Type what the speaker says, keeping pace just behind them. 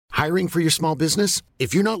Hiring for your small business?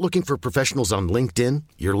 If you're not looking for professionals on LinkedIn,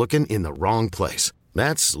 you're looking in the wrong place.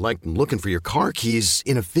 That's like looking for your car keys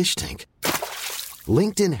in a fish tank.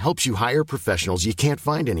 LinkedIn helps you hire professionals you can't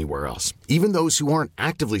find anywhere else, even those who aren't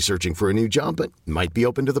actively searching for a new job but might be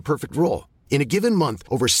open to the perfect role. In a given month,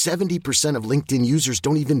 over 70% of LinkedIn users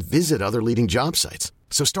don't even visit other leading job sites.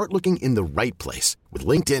 So start looking in the right place. With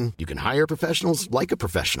LinkedIn, you can hire professionals like a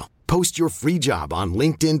professional. Post your free job on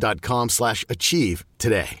linkedin.com/achieve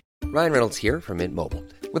today. Ryan Reynolds here from Mint Mobile.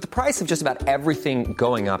 With the price of just about everything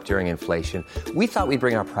going up during inflation, we thought we'd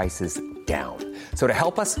bring our prices down. So to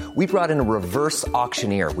help us, we brought in a reverse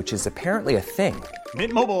auctioneer, which is apparently a thing.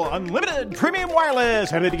 Mint Mobile Unlimited Premium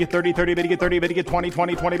Wireless. How to get 30, 30, bit to get 30, bit to get 20,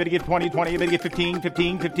 20, 20, bit to get 20, 20, bit to get 15,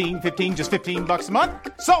 15, 15, 15, just $15 a month?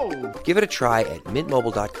 Sold! Give it a try at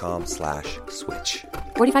mintmobile.com/switch.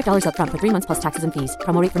 $45 up front for 3 months plus taxes and fees.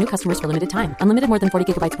 Promo rate for new customers for limited time. Unlimited more than 40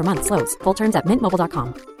 gigabytes per month. Slows full terms at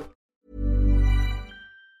mintmobile.com.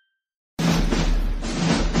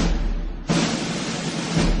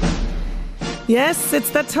 Yes,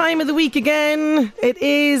 it's that time of the week again. It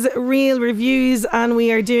is Real Reviews and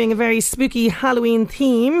we are doing a very spooky Halloween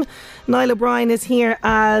theme. Niall O'Brien is here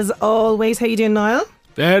as always. How you doing, Niall?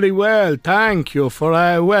 Very well, thank you for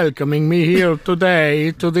welcoming me here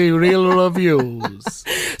today to the Real Reviews.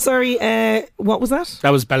 Sorry, what was that?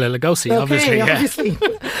 That was Bella Lugosi, okay, obviously.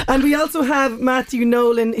 And we also have Matthew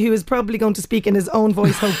Nolan, who is probably going to speak in his own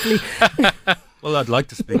voice, hopefully. Well, I'd like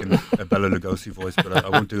to speak in a Bella Lugosi voice, but I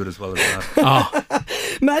won't do it as well as that.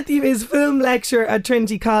 Matthew is film lecturer at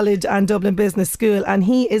Trinity College and Dublin Business School, and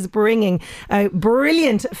he is bringing a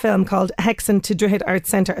brilliant film called Hexen to Drogheda Arts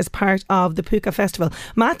Centre as part of the Puka Festival.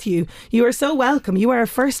 Matthew, you are so welcome. You are our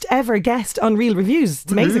first ever guest on Real Reviews.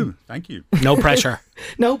 It's amazing. Woo-hoo. Thank you. No pressure.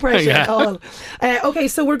 No pressure at all. Okay,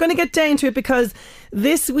 so we're going to get down to it because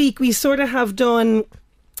this week we sort of have done...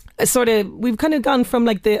 we've kind of gone from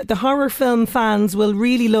like the horror film fans will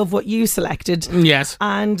really love what you selected. Yes.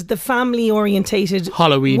 And the family orientated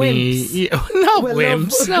Halloween-y. Not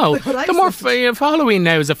wimps, no. The more Halloween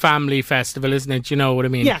now is a family festival, isn't it? You know what I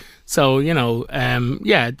mean? Yeah. So, you know,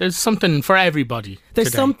 there's something for everybody. There's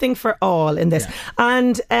today. something for all in this. Yeah.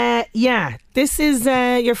 And this is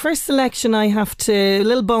your first selection. I have a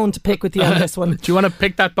little bone to pick with you on this one. Do you want to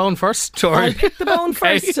pick that bone first? Or? I'll pick the bone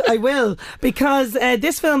first. I will. Because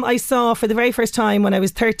this film I saw for the very first time when I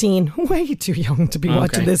was 13. Way too young to be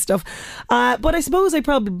watching this stuff. But I suppose I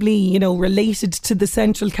probably, related to the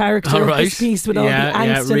central character of this piece with all the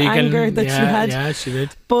angst and anger that she had. Yeah, she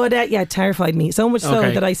did. But it terrified me so much so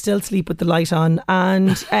that I still sleep with the light on.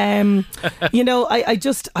 And,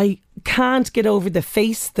 I can't get over the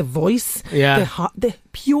face, the voice, the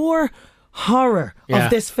pure horror of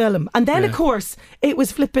this film. And then of course it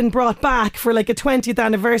was flipping brought back for like a 20th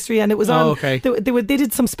anniversary, and it was on they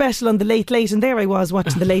did some special on the Late Late, and there I was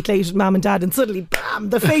watching the Late Late with Mum and Dad, and suddenly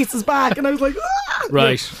bam, the face is back, and I was like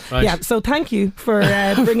right. Yeah, so thank you for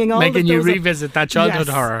bringing all making you revisit that childhood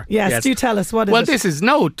horror. Yes, do tell us what is it. Well, this is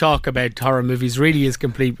no talk about horror movies really is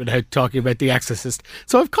complete without talking about The Exorcist,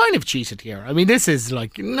 so I've kind of cheated here. I mean, this is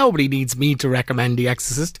like, nobody needs me to recommend The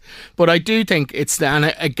Exorcist, but I do think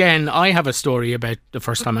and again, I have a story about the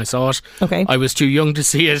first time I saw it. Okay. I was too young to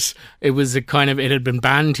see it. It was it had been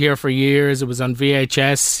banned here for years. It was on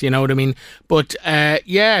VHS, you know what I mean? But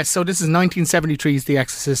so this is 1973's The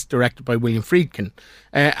Exorcist, directed by William Friedkin.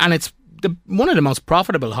 And it's one of the most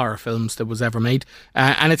profitable horror films that was ever made.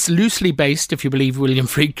 And it's loosely based, if you believe William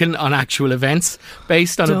Friedkin, on actual events,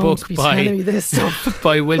 based on a book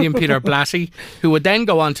by William Peter Blatty, who would then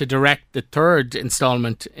go on to direct the third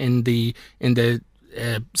installment in the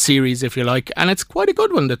series, if you like, and it's quite a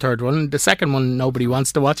good one, the third one. The second one nobody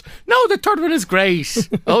wants to watch. No, the third one is great.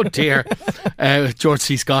 Oh dear. George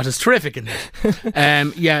C. Scott is terrific in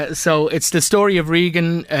it. So it's the story of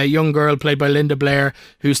Regan, a young girl played by Linda Blair,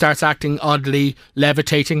 who starts acting oddly,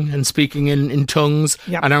 levitating and speaking in tongues,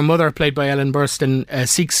 and her mother, played by Ellen Burstyn,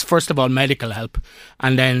 seeks first of all medical help,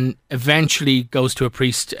 and then eventually goes to a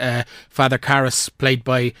priest, Father Karras, played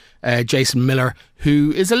by Jason Miller,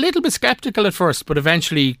 who is a little bit sceptical at first, but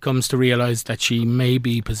eventually comes to realise that she may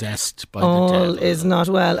be possessed by the devil. All is not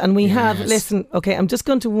well. And we have, listen, okay, I'm just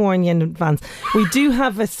going to warn you in advance. We do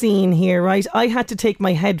have a scene here, right? I had to take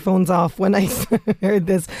my headphones off when I heard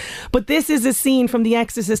this. But this is a scene from The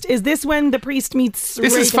Exorcist. Is this when the priest meets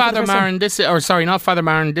This is Father Marin. Not Father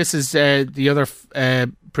Marin. This is the other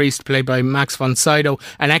priest, played by Max von Sydow,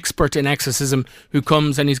 an expert in exorcism, who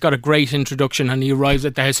comes, and he's got a great introduction, and he arrives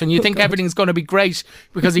at the house, and you think everything's going to be great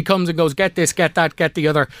because he comes and goes, get this, get that, get the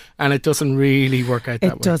other, and it doesn't really work out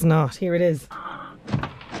that way. It does not. Here it is.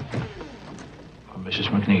 Mrs.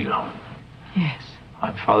 McNeil. Yes.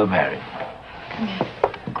 I'm Father Mary. Come in.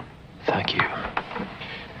 Thank you.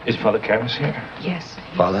 Is Father Karras here? Yes.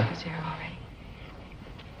 Father? He's here already.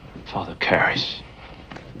 Father Karras.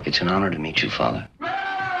 It's an honor to meet you, Father.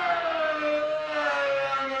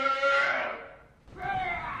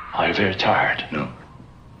 Are you very tired? No.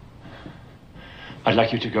 I'd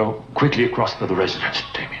like you to go quickly across to the residence,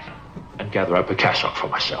 Damien, and gather up a cassock for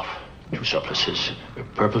myself, 2 surplices, a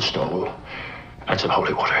purple stole, and some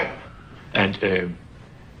holy water. And,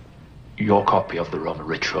 your copy of the Roman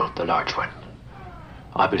ritual, the large one.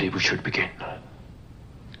 I believe we should begin.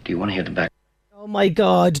 Do you want to hear the back? Oh my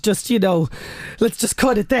God, just, let's just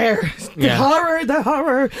cut it there. The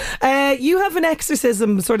horror. You have an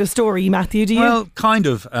exorcism sort of story, Matthew, do you? Well, kind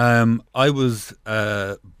of. I was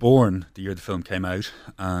born the year the film came out,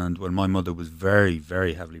 and when my mother was very,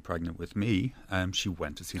 very heavily pregnant with me, she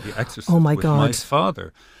went to see The Exorcist with my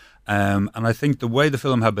father. And I think the way the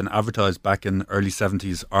film had been advertised back in early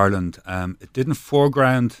 70s Ireland, it didn't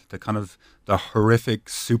foreground the horrific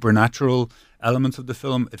supernatural elements of the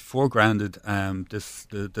film. It foregrounded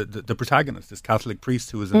the protagonist, this Catholic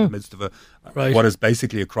priest who was in the midst of what is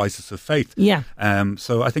basically a crisis of faith. Yeah.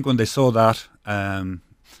 So I think when they saw that,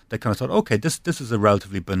 they kind of thought, okay, this is a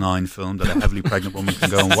relatively benign film that a heavily pregnant woman can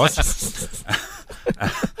go and watch.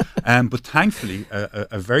 But thankfully,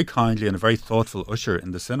 a very kindly and a very thoughtful usher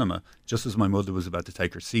in the cinema, just as my mother was about to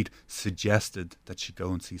take her seat, suggested that she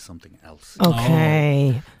go and see something else.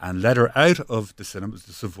 Okay. And led her out of the cinemas,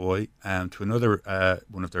 the Savoy, to another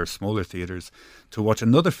one of their smaller theatres, to watch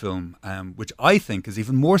another film, which I think is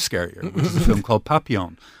even more scarier, which is a film called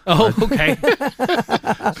Papillon. Oh, okay.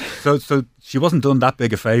 So she wasn't done that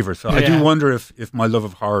big a favour. So I do wonder if my love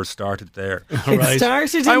of horror started there. It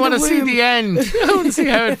started in I want to the see womb. the end. I want to see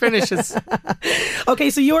how it finishes. Okay,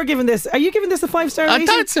 so are you giving this a 5-star rating?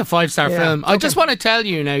 That's a 5-star film. I just want to tell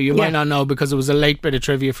you now, you might not know because it was a late bit of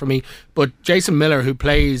trivia for me, but Jason Miller, who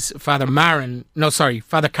plays Father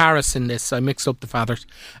Karras in this, I mixed up the fathers,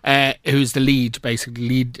 who's the lead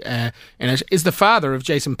in it, is the father of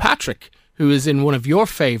Jason Patrick, who is in one of your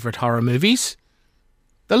favourite horror movies,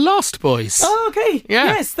 The Lost Boys. Oh, okay. Yeah.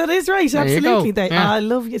 Yes, that is right. There Absolutely. Yeah. I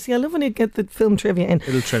love when you get the film trivia in.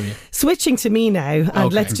 Little trivia. Switching to me now,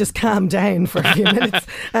 and let's just calm down for a few minutes.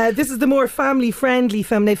 This is the more family-friendly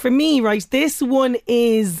film. Now, for me, right, this one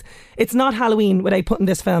it's not Halloween without putting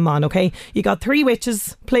this film on, okay? You got 3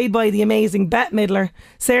 witches, played by the amazing Bette Midler,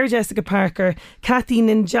 Sarah Jessica Parker, Kathy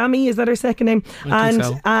Ninjami, is that her second name?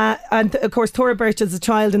 And of course, Thora Birch as a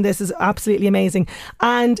child in this is absolutely amazing.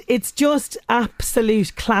 And it's just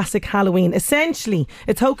absolute classic Halloween. Essentially,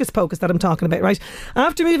 it's Hocus Pocus that I'm talking about, right?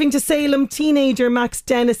 After moving to Salem, teenager Max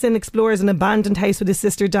Dennison explores an abandoned house with his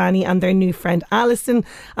sister Danny and their new friend Alison.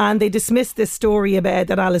 And they dismiss this story about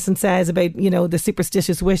that Alison says about, the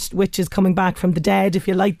superstitious witches coming back from the dead if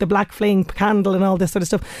you light the black flame candle and all this sort of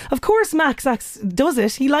stuff. Of course Max does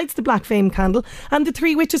it. He lights the black flame candle and the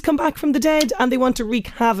 3 witches come back from the dead and they want to wreak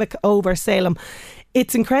havoc over Salem.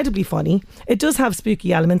 It's incredibly funny. It does have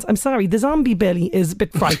spooky elements. I'm sorry, the zombie Billy is a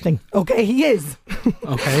bit frightening. Okay, he is.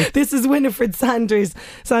 Okay. This is Winifred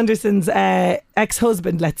Sanderson's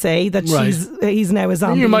ex-husband, let's say, that he's now a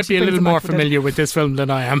zombie. You might be a little more familiar with this film than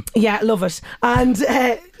I am. Yeah, love it. And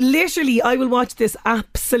literally, I will watch this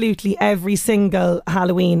absolutely every single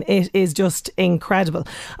Halloween. It is just incredible.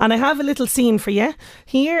 And I have a little scene for you.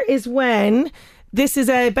 Here is when... This is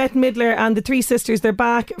Bette Midler and the 3 sisters. They're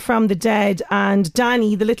back from the dead, and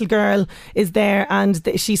Danny, the little girl, is there, and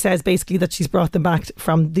she says basically that she's brought them back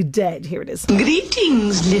from the dead. Here it is.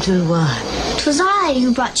 Greetings, little one. 'Twas I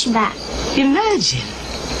who brought you back. Imagine.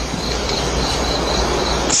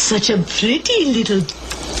 Such a pretty little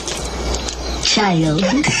child.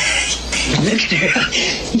 Look at her.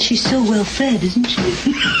 And she's so well fed, isn't she?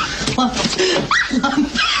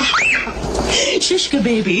 Shishka,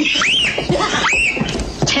 baby.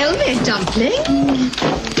 Tell me, Dumpling.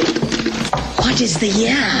 What is the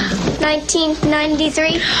year?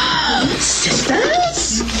 1993.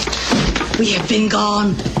 Sisters, we have been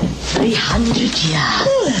gone 300 years.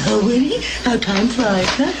 Well, Winnie, how time flies,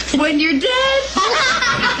 huh? When you're dead.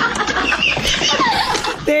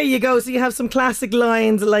 There you go. So you have some classic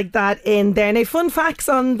lines like that in there. Now, fun facts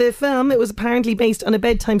on the film. It was apparently based on a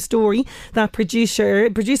bedtime story that producer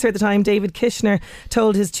at the time, David Kishner,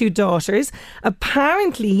 told his 2 daughters.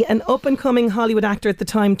 Apparently, an up-and-coming Hollywood actor at the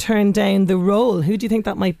time turned down the role. Who do you think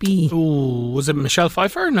that might be? Ooh, was it Michelle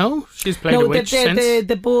Pfeiffer? No, she's played a witch since.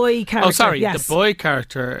 the boy character. Oh, sorry, yes. the boy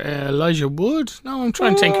character, Elijah Wood. No, I'm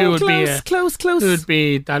trying to think who would close. Who would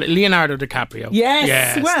be that? Leonardo DiCaprio.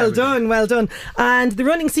 Yes, well done. And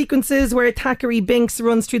the running sequences where Thackeray Binks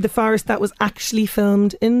runs through the forest, that was actually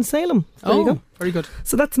filmed in Salem. There you go. very good.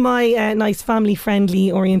 So that's my nice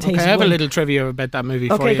family-friendly orientation. Okay, I have a little trivia about that movie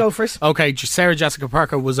for you. Okay, go for it. Okay, Sarah Jessica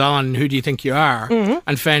Parker was on Who Do You Think You Are?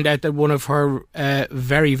 And found out that one of her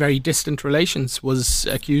very, very distant relations was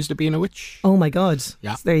accused of being a witch. Oh my God.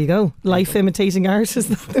 Yeah. So there you go. Life imitating art. Is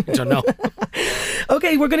that I don't know.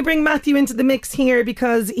 Okay, we're going to bring Matthew into the mix here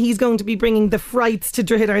because he's going to be bringing The Frights to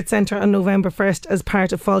Drogheda Arts Centre on November 1st as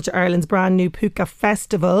part of Fáilte Ireland's brand new Puka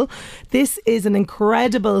Festival. This is an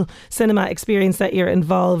incredible cinema experience that you're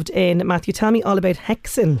involved in. Matthew, tell me all about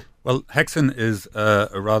Hexen. Well, Hexen is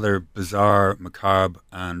a rather bizarre, macabre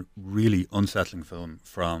and really unsettling film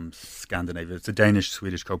from Scandinavia. It's a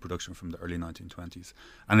Danish-Swedish co-production from the early 1920s.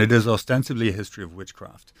 And it is ostensibly a history of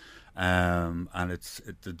witchcraft. And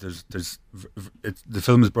the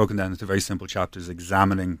film is broken down into very simple chapters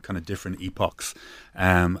examining kind of different epochs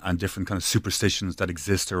and different kind of superstitions that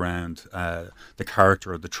exist around the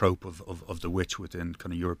character or the trope of the witch within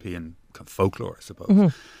kind of European kind of folklore, I suppose. Mm-hmm.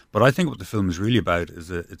 But I think what the film is really about is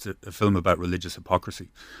it's a film about religious hypocrisy.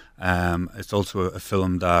 It's also a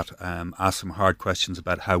film that asks some hard questions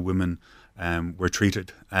about how women were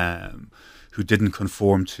treated, who didn't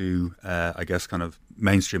conform to, I guess, kind of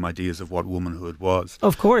mainstream ideas of what womanhood was.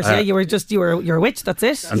 Of course, you're a witch. That's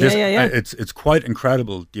it. And it's quite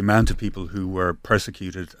incredible the amount of people who were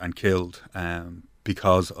persecuted and killed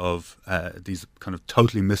because of these kind of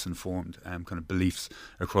totally misinformed kind of beliefs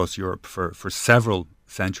across Europe for several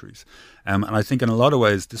centuries. And I think in a lot of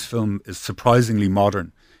ways this film is surprisingly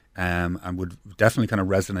modern. And would definitely kind of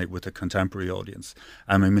resonate with a contemporary audience.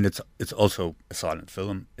 I mean, it's also a silent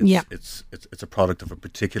film. It's a product of a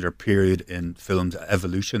particular period in film's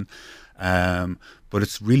evolution, but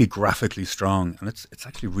it's really graphically strong, and it's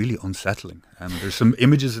actually really unsettling. There's some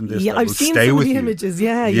images in this that I've will seen stay some with of the you. Images.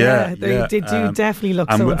 They do definitely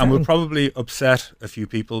look so. And will probably upset a few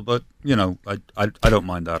people, but you know, I don't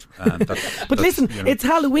mind that. But listen, it's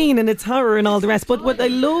Halloween and it's horror and all the rest. But what I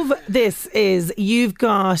love this is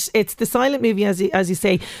it's the silent movie as you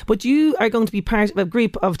say, but you are going to be part of a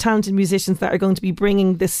group of talented musicians that are going to be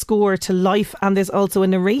bringing this score to life, and there's also a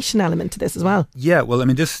narration element to this as well. Yeah, well, I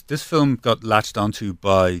mean, this film got latched onto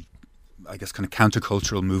by, I guess, kind of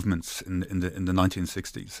countercultural movements in the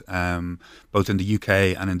 1960s, both in the UK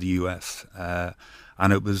and in the US,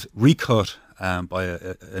 and it was recut by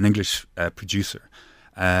an English producer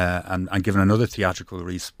and given another theatrical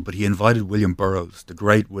release. But he invited William Burroughs, the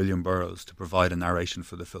great William Burroughs, to provide a narration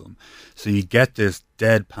for the film. So you get this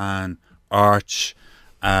deadpan, arch,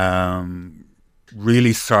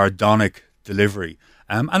 really sardonic delivery.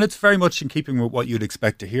 And it's very much in keeping with what you'd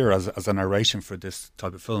expect to hear as a narration for this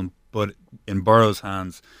type of film. But in Burroughs'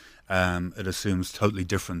 hands, it assumes totally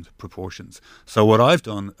different proportions. So what I've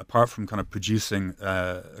done, apart from kind of producing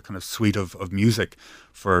a kind of suite of music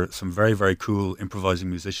for some very, very cool improvising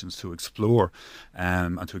musicians to explore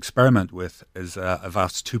and to experiment with, is I've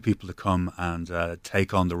asked two people to come and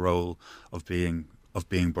take on the role of being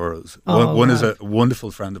Burroughs. One is a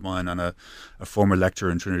wonderful friend of mine and a former lecturer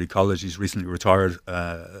in Trinity College. He's recently retired,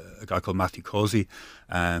 a guy called Matthew Causey,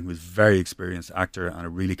 who's a very experienced actor and a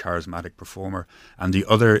really charismatic performer. And the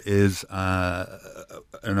other is an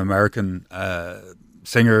American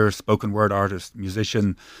singer, spoken word artist,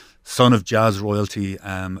 musician, son of jazz royalty,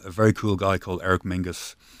 a very cool guy called Eric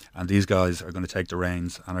Mingus. And these guys are going to take the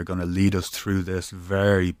reins and are going to lead us through this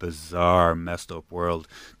very bizarre, messed up world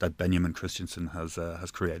that Benjamin Christensen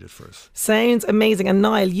has created for us. Sounds amazing. And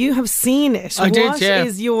Niall, you have seen it. What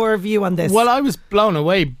is your view on this? Well, I was blown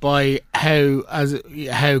away by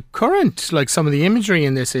how current like some of the imagery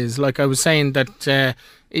in this is. Like I was saying that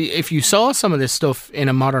if you saw some of this stuff in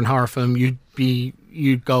a modern horror film,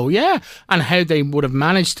 you'd go, yeah, and how they would have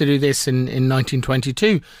managed to do this in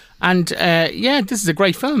 1922. And this is a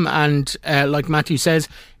great film. And like Matthew says,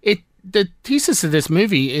 the thesis of this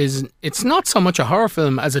movie is it's not so much a horror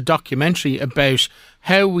film as a documentary about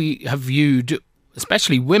how we have viewed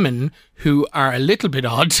especially women who are a little bit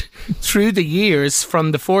odd through the years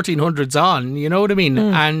from the 1400s on, you know what I mean?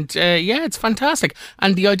 And it's fantastic.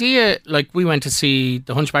 And the idea, like we went to see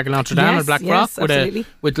The Hunchback of Notre Dame at Black Rock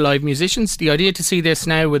with live musicians. The idea to see this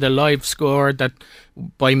now with a live score that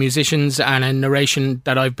by musicians and a narration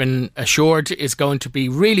that I've been assured is going to be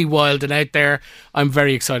really wild and out there. I'm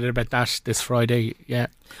very excited about that this Friday. Yeah.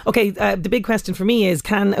 Okay, the big question for me is,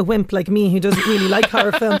 can a wimp like me who doesn't really like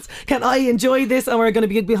horror films, can I enjoy this, or am I going to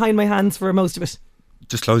be behind my hands for most of it?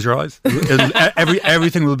 Just close your eyes.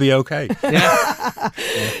 Everything will be okay.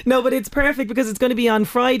 No, but it's perfect because it's going to be on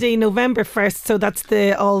Friday, November 1st. So that's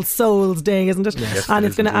the All Souls Day, isn't it? Yes, and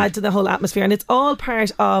it's going to add to the whole atmosphere. And it's all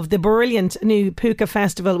part of the brilliant new Puka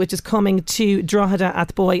Festival, which is coming to Drogheda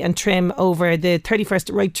at Boy and Trim over the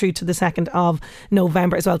 31st right through to the 2nd of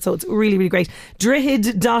November as well. So it's really, really great.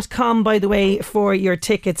 Drogheda.com, by the way, for your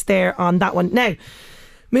tickets there on that one. Now,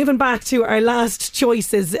 moving back to our last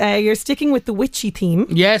choices, you're sticking with the witchy theme.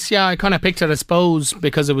 Yes, yeah, I kind of picked it, I suppose,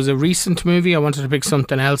 because it was a recent movie. I wanted to pick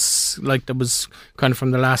something else like that was kind of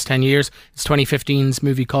from the last 10 years. It's 2015's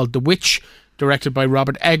movie called The Witch, directed by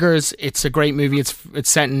Robert Eggers. It's a great movie. It's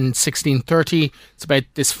set in 1630. It's about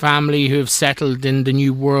this family who have settled in the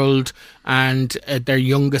new world, and their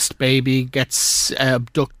youngest baby gets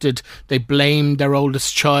abducted. They blame their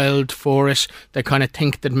oldest child for it. They kind of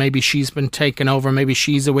think that maybe she's been taken over, maybe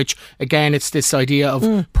she's a witch. Again, it's this idea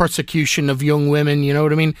of persecution of young women, you know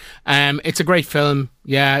what I mean? It's a great film.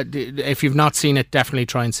 Yeah, if you've not seen it, definitely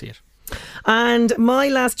try and see it. And my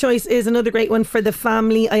last choice is another great one for the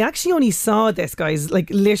family. I actually only saw this, guys, like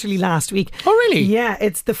literally last week. Oh, really? Yeah,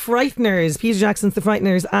 it's The Frighteners, Peter Jackson's The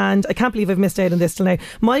Frighteners, and I can't believe I've missed out on this till now.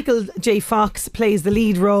 Michael J. Fox plays the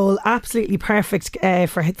lead role. Absolutely perfect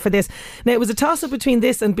for this. Now, it was a toss-up between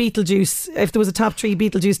this and Beetlejuice. If there was a top 3,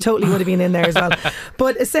 Beetlejuice totally would have been in there as well.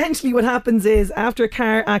 But essentially what happens is, after a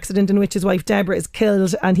car accident in which his wife Deborah is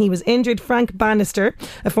killed and he was injured, Frank Bannister,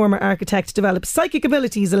 a former architect, develops psychic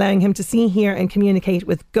abilities allowing him to see, hear and communicate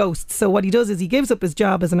with ghosts. So what he does is he gives up his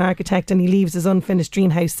job as an architect and he leaves his unfinished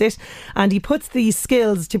dream house sit, and he puts these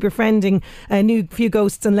skills to befriending a new few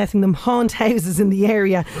ghosts and letting them haunt houses in the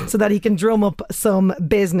area so that he can drum up some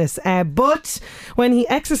business. But when he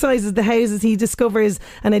exercises the houses, he discovers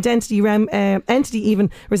an entity even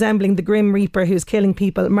resembling the Grim Reaper, who's killing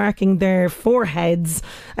people, marking their foreheads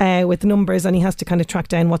with numbers, and he has to kind of track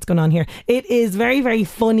down what's going on here. It is very, very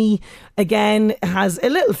funny. Again, has a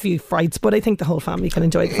little few frights, but I think the whole family can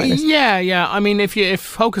enjoy it. Yeah. I mean,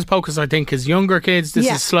 if Hocus Pocus, I think, is younger kids, this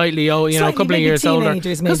is slightly a couple of years older.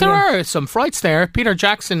 Because there are some frights there. Peter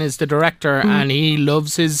Jackson is the director, and he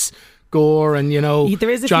loves his gore, and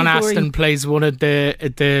John Astin plays one of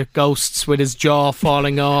the ghosts with his jaw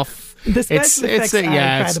falling off. The special effects are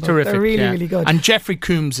incredible. It's terrific. They're really, really good. And Jeffrey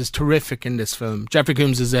Combs is terrific in this film. Jeffrey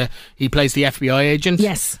Combs he plays the FBI agent.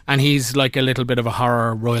 Yes. And he's like a little bit of a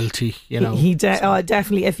horror royalty, He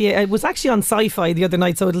definitely. It was actually on Sci-Fi the other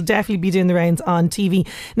night, so it'll definitely be doing the rounds on TV.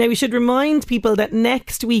 Now, we should remind people that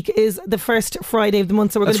next week is the first Friday of the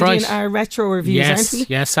month, so we're going to be doing our retro reviews, aren't we?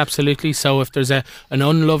 Yes, absolutely. So if there's an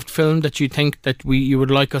unloved film that you think that you would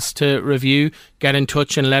like us to review, get in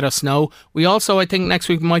touch and let us know. We also, I think, next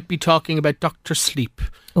week might be talking about Dr. Sleep,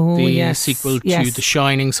 the sequel to The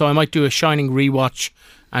Shining. So I might do a Shining rewatch,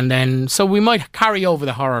 and then so we might carry over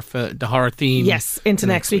the horror theme. Yes, into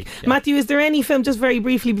next week. Yeah. Matthew, is there any film, just very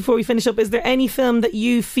briefly before we finish up, is there any film that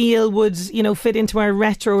you feel would fit into our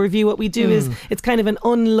retro review? What we do is it's kind of an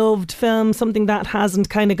unloved film, something that hasn't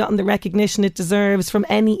kind of gotten the recognition it deserves from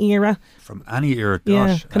any era. From any era,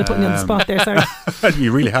 gosh. Yeah, kind of putting you on the spot there, sorry.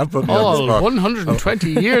 You really have put me on the spot.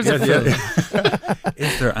 120 years of film.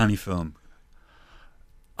 Is there any film?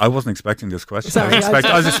 I wasn't expecting this question. Sorry,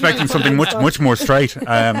 I was expecting something much more straight.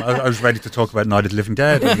 I was ready to talk about Night of the Living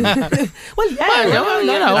Dead.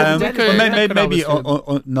 Maybe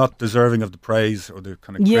not deserving of the praise or the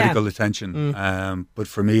kind of critical attention. But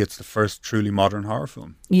for me, it's the first truly modern horror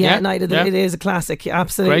film. Night of the It is a classic,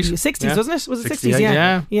 absolutely. Great. 60s, wasn't it? Was it 60s?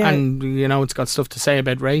 Yeah. And it's got stuff to say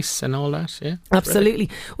about race and all that. Yeah, absolutely.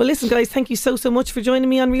 Well, listen, guys, thank you so much for joining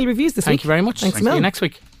me on Real Reviews this week. Thank you very much. Thanks, See you next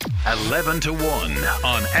week. 11 to 1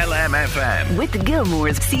 on LMFM. With the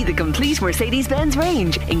Gilmores, see the complete Mercedes-Benz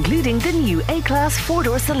range, including the new A-Class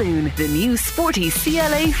 4-door saloon, the new sporty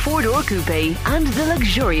CLA 4-door coupe, and the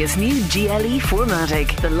luxurious new GLE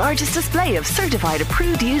 4MATIC. The largest display of certified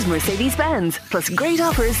approved used Mercedes-Benz, plus great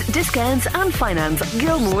offers, discounts and finance.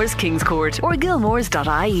 Gilmores Kings Court or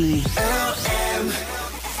gilmores.ie.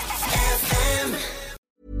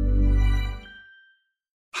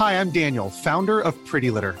 Hi, I'm Daniel, founder of Pretty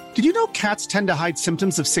Litter. Did you know cats tend to hide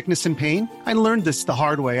symptoms of sickness and pain? I learned this the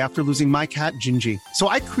hard way after losing my cat, Gingy. So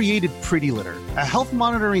I created Pretty Litter, a health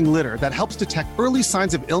monitoring litter that helps detect early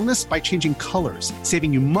signs of illness by changing colors,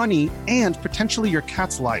 saving you money and potentially your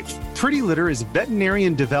cat's life. Pretty Litter is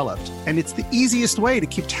veterinarian developed, and it's the easiest way to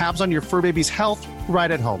keep tabs on your fur baby's health right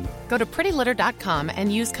at home. Go to prettylitter.com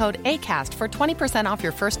and use code ACAST for 20% off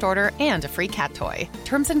your first order and a free cat toy.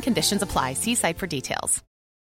 Terms and conditions apply. See site for details.